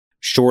that.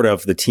 Short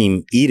of the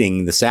team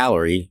eating the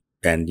salary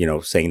and, you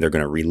know, saying they're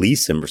going to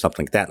release him or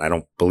something like that. And I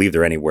don't believe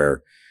they're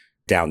anywhere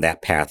down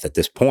that path at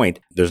this point.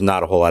 There's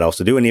not a whole lot else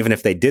to do. And even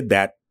if they did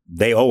that,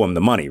 they owe him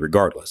the money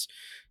regardless.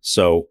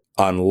 So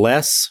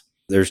unless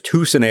there's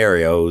two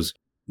scenarios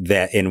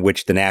that in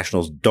which the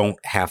Nationals don't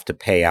have to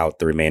pay out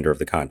the remainder of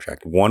the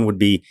contract. One would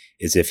be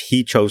is if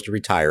he chose to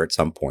retire at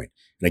some point.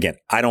 And again,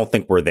 I don't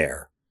think we're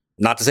there.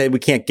 Not to say we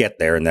can't get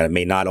there and that it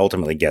may not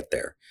ultimately get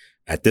there.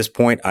 At this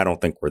point, I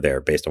don't think we're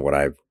there based on what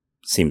I've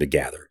seemed to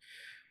gather.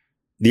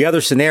 The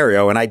other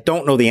scenario, and I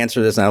don't know the answer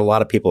to this, and a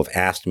lot of people have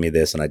asked me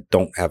this, and I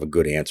don't have a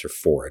good answer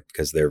for it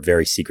because they're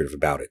very secretive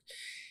about it.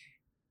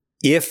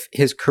 If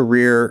his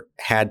career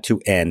had to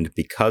end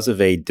because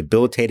of a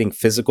debilitating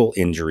physical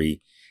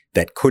injury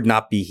that could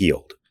not be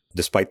healed,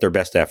 despite their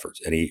best efforts,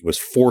 and he was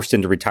forced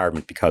into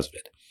retirement because of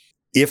it,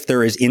 if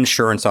there is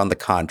insurance on the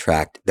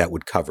contract that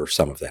would cover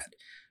some of that.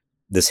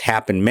 This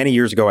happened many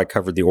years ago. I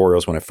covered the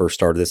Orioles when I first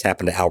started. This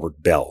happened to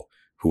Albert Bell,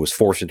 who was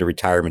forced into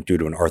retirement due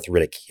to an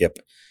arthritic hip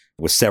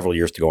with several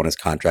years to go on his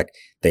contract.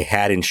 They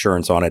had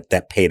insurance on it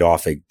that paid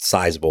off a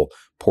sizable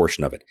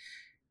portion of it.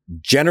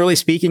 Generally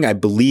speaking, I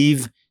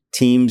believe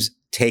teams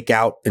take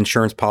out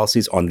insurance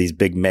policies on these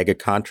big mega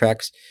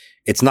contracts.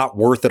 It's not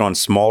worth it on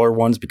smaller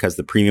ones because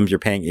the premiums you're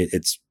paying,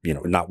 it's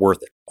not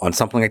worth it. On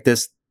something like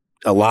this,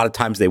 a lot of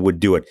times they would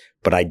do it,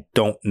 but I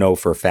don't know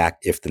for a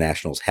fact if the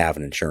Nationals have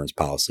an insurance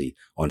policy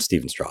on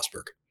Steven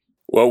Strasburg.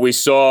 Well, we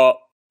saw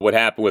what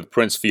happened with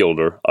Prince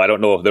Fielder. I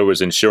don't know if there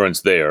was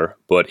insurance there,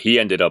 but he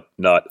ended up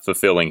not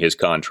fulfilling his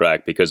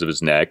contract because of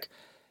his neck.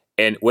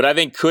 And what I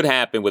think could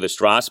happen with a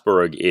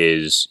Strasburg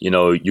is,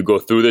 you go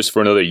through this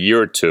for another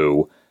year or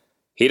two.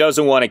 He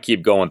doesn't want to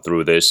keep going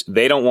through this.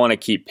 They don't want to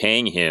keep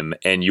paying him.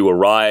 And you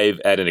arrive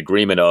at an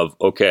agreement of,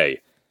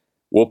 okay,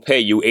 we'll pay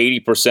you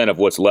 80% of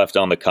what's left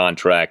on the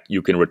contract.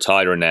 You can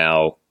retire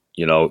now.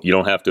 You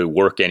don't have to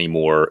work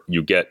anymore.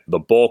 You get the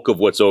bulk of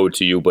what's owed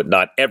to you, but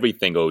not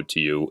everything owed to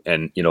you.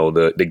 And,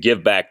 the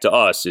give back to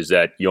us is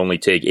that you only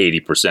take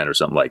 80% or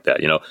something like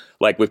that.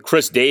 Like with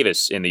Chris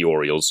Davis in the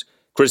Orioles,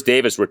 Chris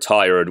Davis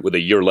retired with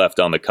a year left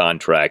on the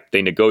contract.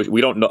 They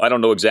we don't know. I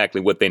don't know exactly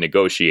what they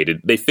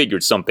negotiated. They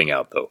figured something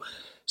out though.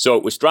 So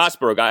with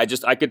Strasburg,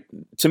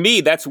 to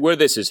me, that's where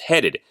this is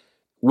headed.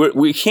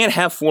 We can't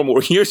have 4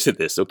 more years of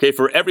this, okay?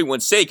 For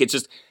everyone's sake,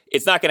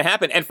 it's not going to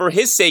happen. And for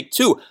his sake,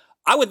 too,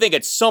 I would think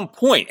at some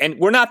point, and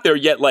we're not there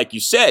yet, like you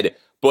said,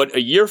 but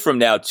a year from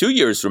now, 2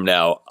 years from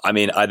now,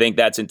 I think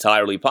that's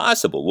entirely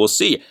possible. We'll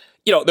see.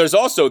 There's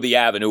also the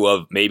avenue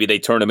of maybe they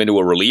turn him into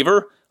a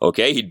reliever.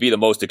 Okay, he'd be the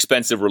most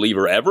expensive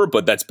reliever ever,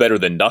 but that's better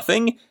than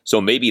nothing. So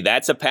maybe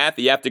that's a path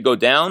you have to go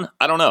down.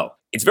 I don't know.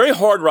 It's very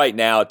hard right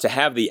now to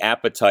have the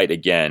appetite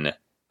again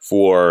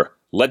for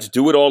let's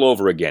do it all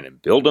over again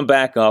and build them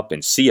back up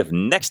and see if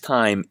next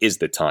time is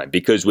the time.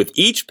 Because with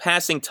each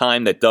passing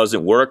time that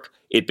doesn't work,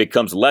 it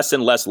becomes less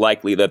and less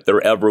likely that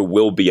there ever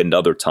will be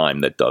another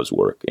time that does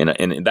work.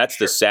 And that's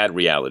the sad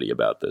reality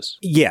about this.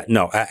 Yeah,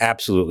 no,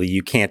 absolutely.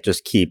 You can't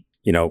just keep,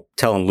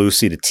 telling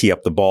Lucy to tee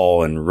up the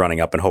ball and running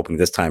up and hoping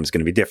this time is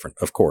going to be different,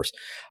 of course.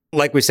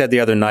 Like we said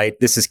the other night,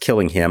 this is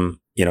killing him.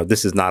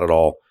 This is not at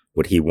all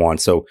what he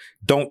wants. So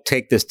don't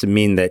take this to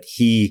mean that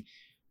he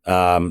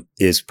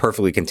is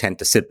perfectly content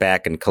to sit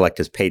back and collect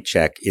his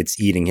paycheck.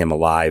 It's eating him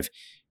alive.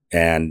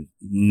 And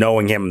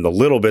knowing him the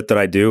little bit that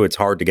I do, it's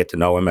hard to get to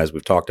know him, as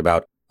we've talked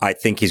about. I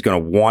think he's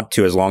going to want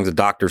to, as long as the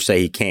doctors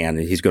say he can,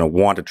 he's going to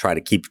want to try to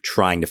keep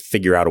trying to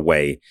figure out a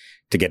way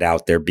to get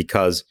out there,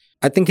 because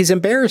I think he's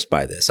embarrassed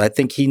by this. I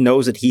think he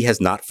knows that he has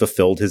not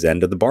fulfilled his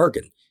end of the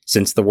bargain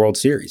since the World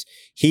Series.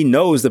 He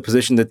knows the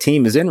position the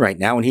team is in right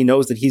now, and he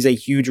knows that he's a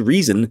huge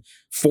reason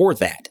for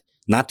that.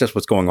 Not just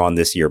what's going on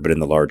this year, but in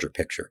the larger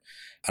picture.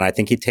 And I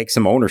think he takes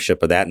some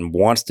ownership of that and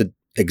wants to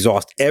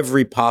exhaust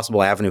every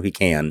possible avenue he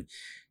can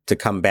to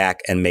come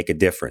back and make a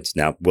difference.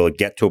 Now, will it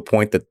get to a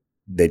point that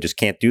they just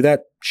can't do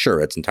that?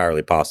 Sure, it's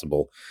entirely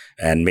possible.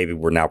 And maybe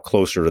we're now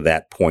closer to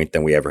that point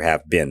than we ever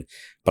have been.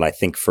 But I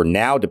think for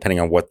now, depending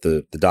on what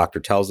the doctor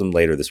tells him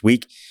later this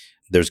week,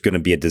 there's going to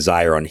be a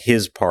desire on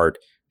his part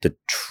to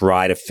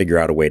try to figure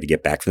out a way to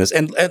get back from this.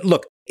 And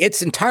look,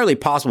 it's entirely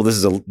possible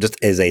this is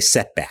just as a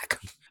setback.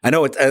 I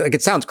know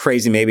it sounds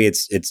crazy. Maybe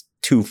it's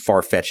too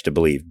far-fetched to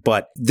believe,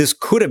 but this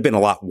could have been a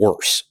lot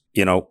worse.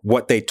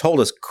 What they told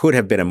us could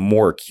have been a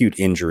more acute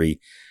injury,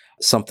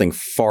 something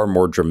far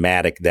more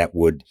dramatic that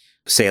would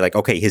say like,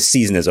 okay, his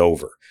season is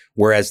over.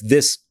 Whereas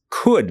this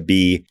could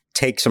be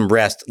take some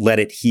rest, let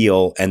it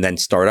heal, and then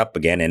start up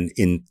again. And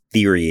in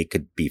theory, it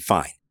could be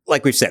fine.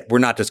 Like we've said, we're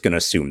not just going to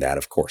assume that,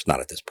 of course,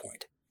 not at this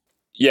point.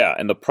 Yeah,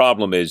 and the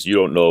problem is you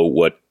don't know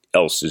what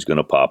else is going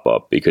to pop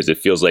up, because it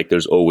feels like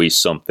there's always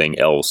something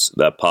else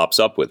that pops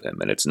up with him.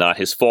 And it's not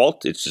his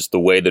fault. It's just the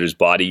way that his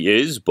body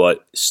is,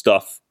 but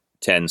stuff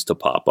tends to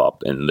pop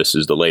up. And this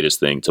is the latest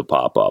thing to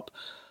pop up.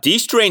 D.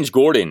 Strange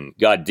Gordon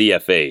got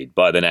DFA'd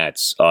by the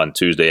Nats on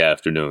Tuesday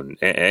afternoon.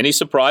 Any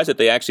surprise that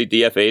they actually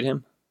DFA'd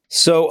him?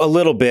 So a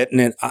little bit.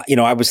 And,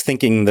 I was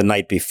thinking the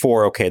night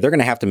before, okay, they're going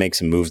to have to make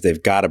some moves.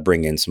 They've got to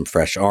bring in some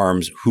fresh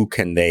arms. Who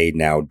can they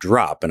now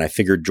drop? And I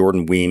figured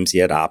Jordan Weems, he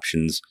had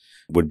options,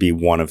 would be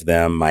one of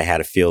them. I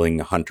had a feeling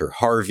Hunter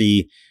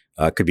Harvey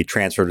could be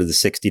transferred to the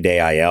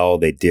 60-day IL.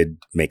 They did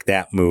make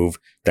that move.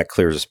 That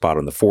clears a spot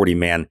on the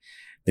 40-man.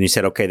 Then you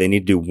said, okay, they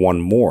need to do one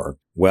more.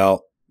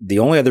 Well, the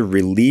only other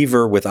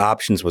reliever with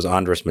options was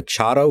Andres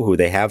Machado, who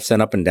they have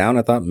sent up and down.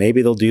 I thought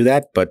maybe they'll do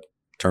that, but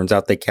turns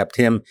out they kept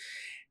him.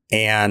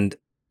 And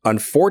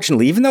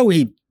unfortunately, even though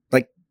he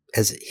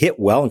has hit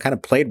well and kind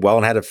of played well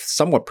and had a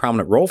somewhat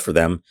prominent role for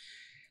them,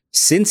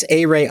 since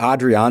A-Ray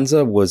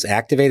Adrianza was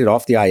activated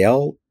off the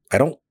IL, I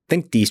don't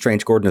think D.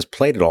 Strange Gordon has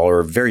played at all,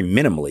 or very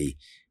minimally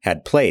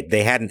had played.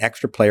 They had an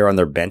extra player on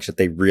their bench that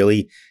they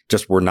really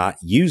just were not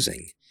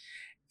using.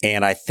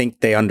 And I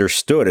think they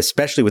understood,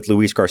 especially with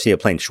Luis Garcia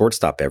playing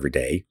shortstop every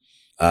day,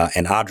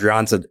 and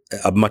Adrianza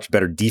a much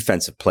better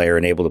defensive player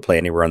and able to play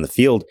anywhere on the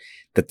field,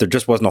 that there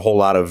just wasn't a whole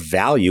lot of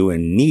value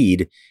and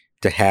need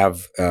to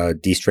have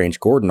D. Strange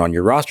Gordon on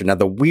your roster. Now,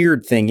 the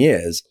weird thing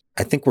is,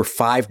 I think we're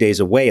 5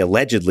 days away,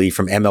 allegedly,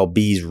 from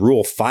MLB's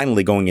rule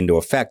finally going into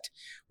effect,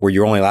 where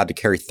you're only allowed to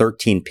carry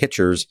 13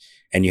 pitchers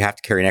and you have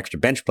to carry an extra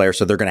bench player.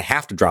 So they're going to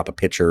have to drop a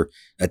pitcher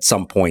at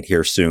some point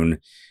here soon.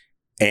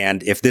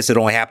 And if this had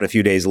only happened a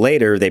few days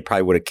later, they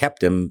probably would have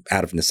kept him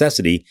out of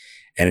necessity.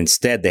 And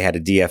instead, they had to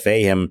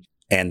DFA him.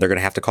 And they're going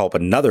to have to call up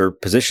another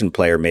position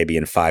player maybe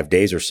in 5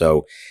 days or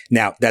so.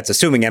 Now, that's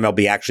assuming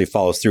MLB actually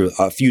follows through.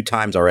 A few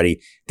times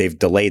already, they've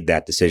delayed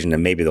that decision,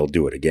 and maybe they'll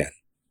do it again.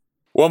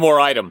 One more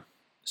item.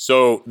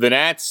 So the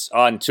Nats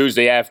on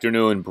Tuesday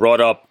afternoon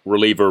brought up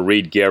reliever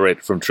Reed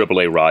Garrett from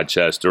AAA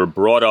Rochester,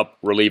 brought up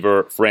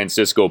reliever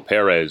Francisco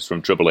Perez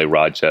from AAA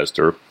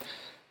Rochester.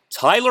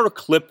 Tyler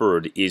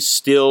Clippard is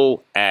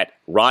still at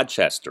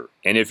Rochester.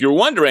 And if you're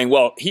wondering,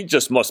 well, he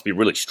just must be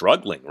really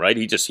struggling, right?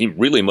 He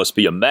really must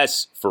be a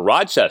mess for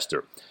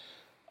Rochester.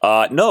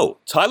 No,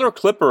 Tyler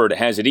Clippard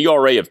has an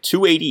ERA of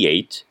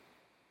 2.88.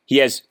 He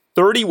has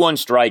 31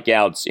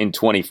 strikeouts in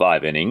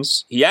 25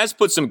 innings. He has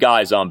put some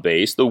guys on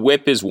base. The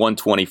whip is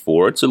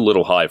 124. It's a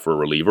little high for a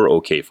reliever.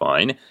 Okay,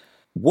 fine.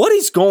 What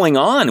is going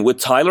on with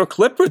Tyler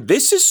Clippard?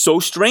 This is so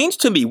strange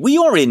to me. We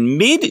are in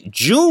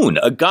mid-June.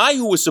 A guy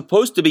who was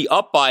supposed to be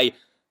up by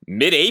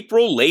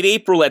mid-April, late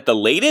April at the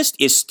latest,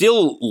 is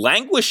still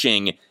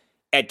languishing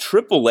at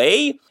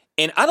AAA.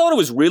 And I thought it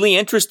was really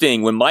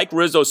interesting when Mike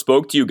Rizzo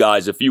spoke to you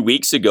guys a few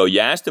weeks ago. You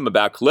asked him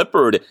about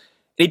Clippard. And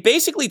he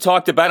basically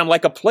talked about him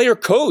like a player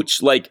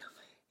coach. Like,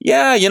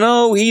 yeah,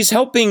 he's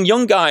helping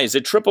young guys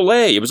at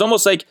AAA. It was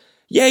almost like,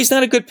 yeah, he's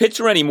not a good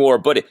pitcher anymore,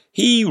 but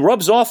he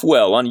rubs off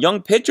well on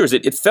young pitchers.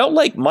 It felt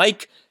like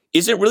Mike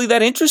isn't really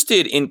that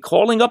interested in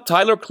calling up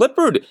Tyler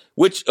Clippard,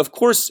 which, of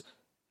course,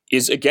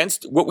 is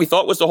against what we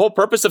thought was the whole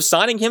purpose of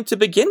signing him to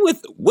begin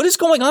with. What is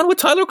going on with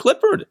Tyler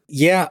Clippard?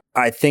 Yeah,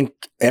 I think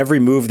every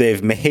move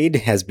they've made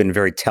has been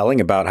very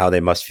telling about how they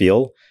must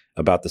feel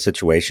about the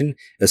situation,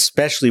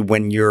 especially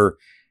when you're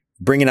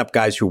bringing up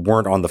guys who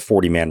weren't on the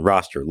 40-man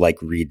roster,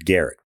 like Reed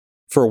Garrett.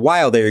 For a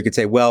while there, you could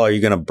say, well, are you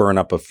going to burn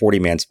up a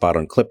 40-man spot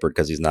on Clippard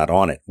because he's not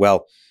on it?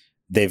 Well,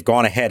 they've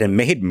gone ahead and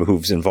made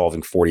moves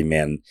involving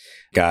 40-man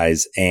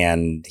guys,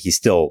 and he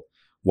still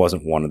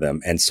wasn't one of them.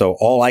 And so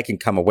all I can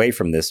come away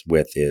from this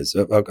with is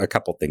a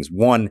couple things.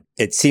 One,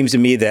 it seems to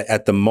me that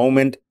at the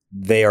moment,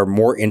 they are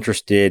more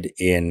interested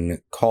in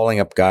calling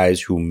up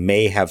guys who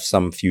may have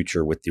some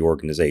future with the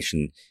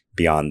organization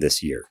beyond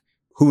this year.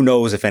 Who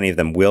knows if any of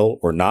them will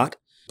or not,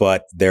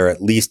 but they're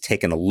at least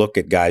taking a look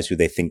at guys who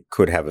they think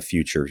could have a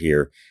future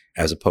here,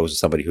 as opposed to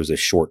somebody who's a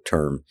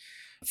short-term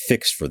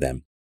fix for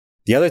them.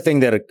 The other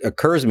thing that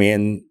occurs to me,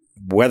 and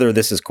whether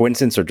this is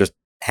coincidence or just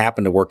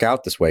happened to work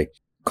out this way,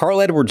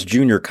 Carl Edwards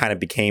Jr. kind of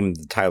became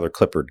the Tyler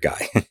Clippard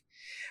guy.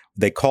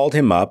 They called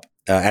him up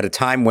at a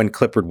time when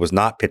Clippard was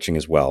not pitching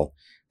as well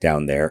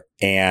down there.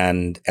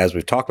 And as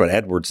we've talked about,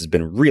 Edwards has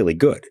been really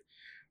good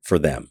for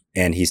them.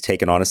 And he's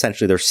taken on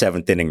essentially their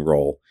seventh inning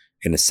role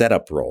in a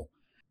setup role.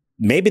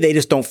 Maybe they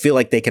just don't feel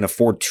like they can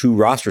afford 2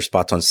 roster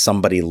spots on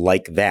somebody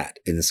like that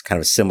in this kind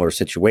of similar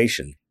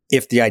situation.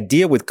 If the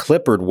idea with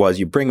Clippard was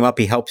you bring him up,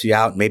 he helps you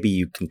out, maybe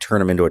you can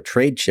turn him into a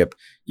trade chip,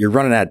 you're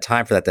running out of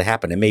time for that to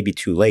happen. It may be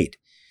too late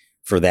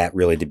for that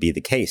really to be the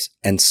case.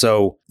 And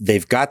so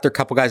they've got their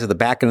couple guys at the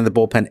back end of the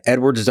bullpen.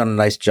 Edwards has done a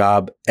nice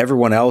job.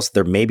 Everyone else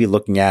they're maybe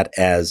looking at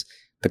as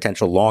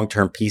potential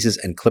long-term pieces,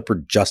 and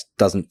Clippard just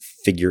doesn't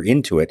figure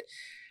into it.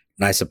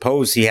 And I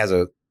suppose he has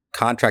a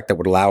contract that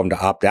would allow him to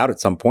opt out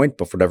at some point,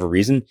 but for whatever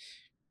reason,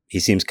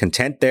 he seems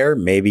content there.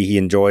 Maybe he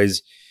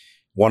enjoys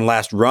one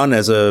last run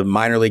as a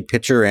minor league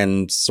pitcher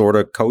and sort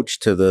of coach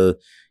to the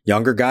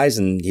younger guys,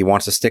 and he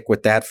wants to stick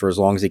with that for as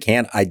long as he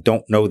can. I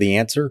don't know the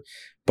answer,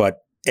 but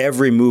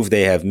every move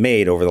they have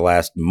made over the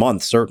last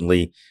month,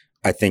 certainly,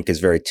 I think is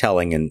very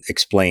telling and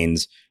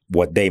explains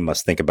what they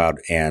must think about.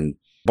 And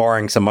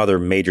barring some other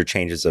major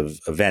changes of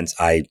events,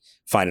 I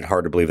find it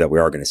hard to believe that we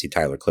are going to see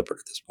Tyler Clippard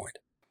at this point.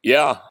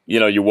 Yeah,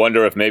 you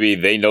wonder if maybe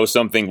they know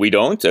something we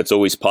don't. That's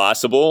always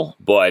possible.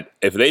 But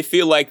if they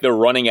feel like they're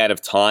running out of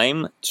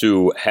time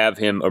to have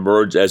him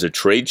emerge as a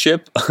trade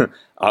chip,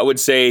 I would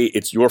say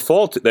it's your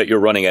fault that you're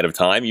running out of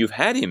time. You've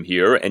had him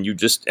here and you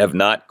just have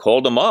not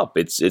called him up.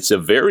 It's a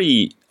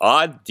very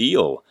odd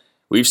deal.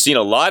 We've seen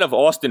a lot of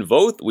Austin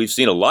Voth. We've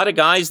seen a lot of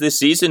guys this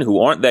season who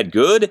aren't that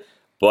good,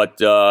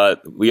 but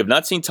we have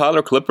not seen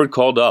Tyler Clippard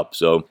called up.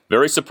 So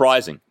very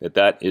surprising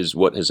that is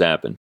what has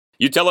happened.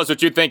 You tell us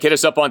what you think. Hit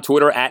us up on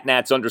Twitter at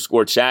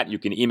Nats_chat. You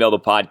can email the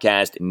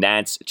podcast,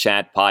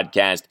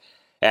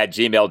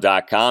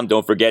 natschatpodcast@gmail.com.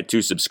 Don't forget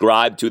to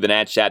subscribe to the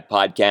Nats Chat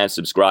Podcast.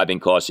 Subscribing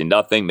costs you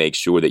nothing. Make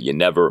sure that you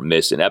never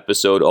miss an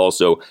episode.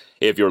 Also,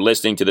 if you're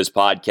listening to this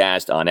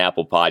podcast on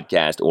Apple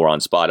Podcast or on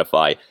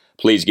Spotify,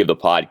 please give the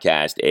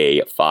podcast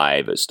a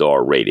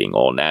 5-star rating.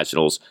 All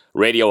Nationals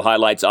radio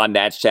highlights on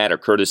Nats Chat are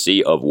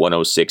courtesy of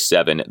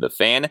 106.7 The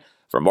Fan.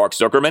 For Mark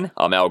Zuckerman,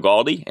 I'm Al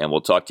Galdi, and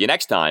we'll talk to you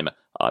next time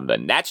on the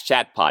Nats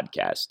Chat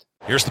Podcast.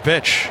 Here's the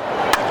pitch.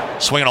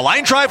 Swinging a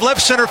line drive left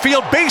center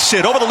field, base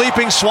hit over the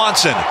leaping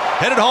Swanson.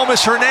 Headed home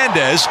is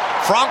Hernandez.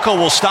 Franco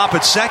will stop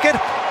at second.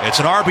 It's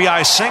an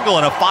RBI single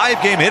and a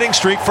 5-game hitting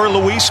streak for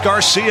Luis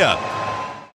Garcia.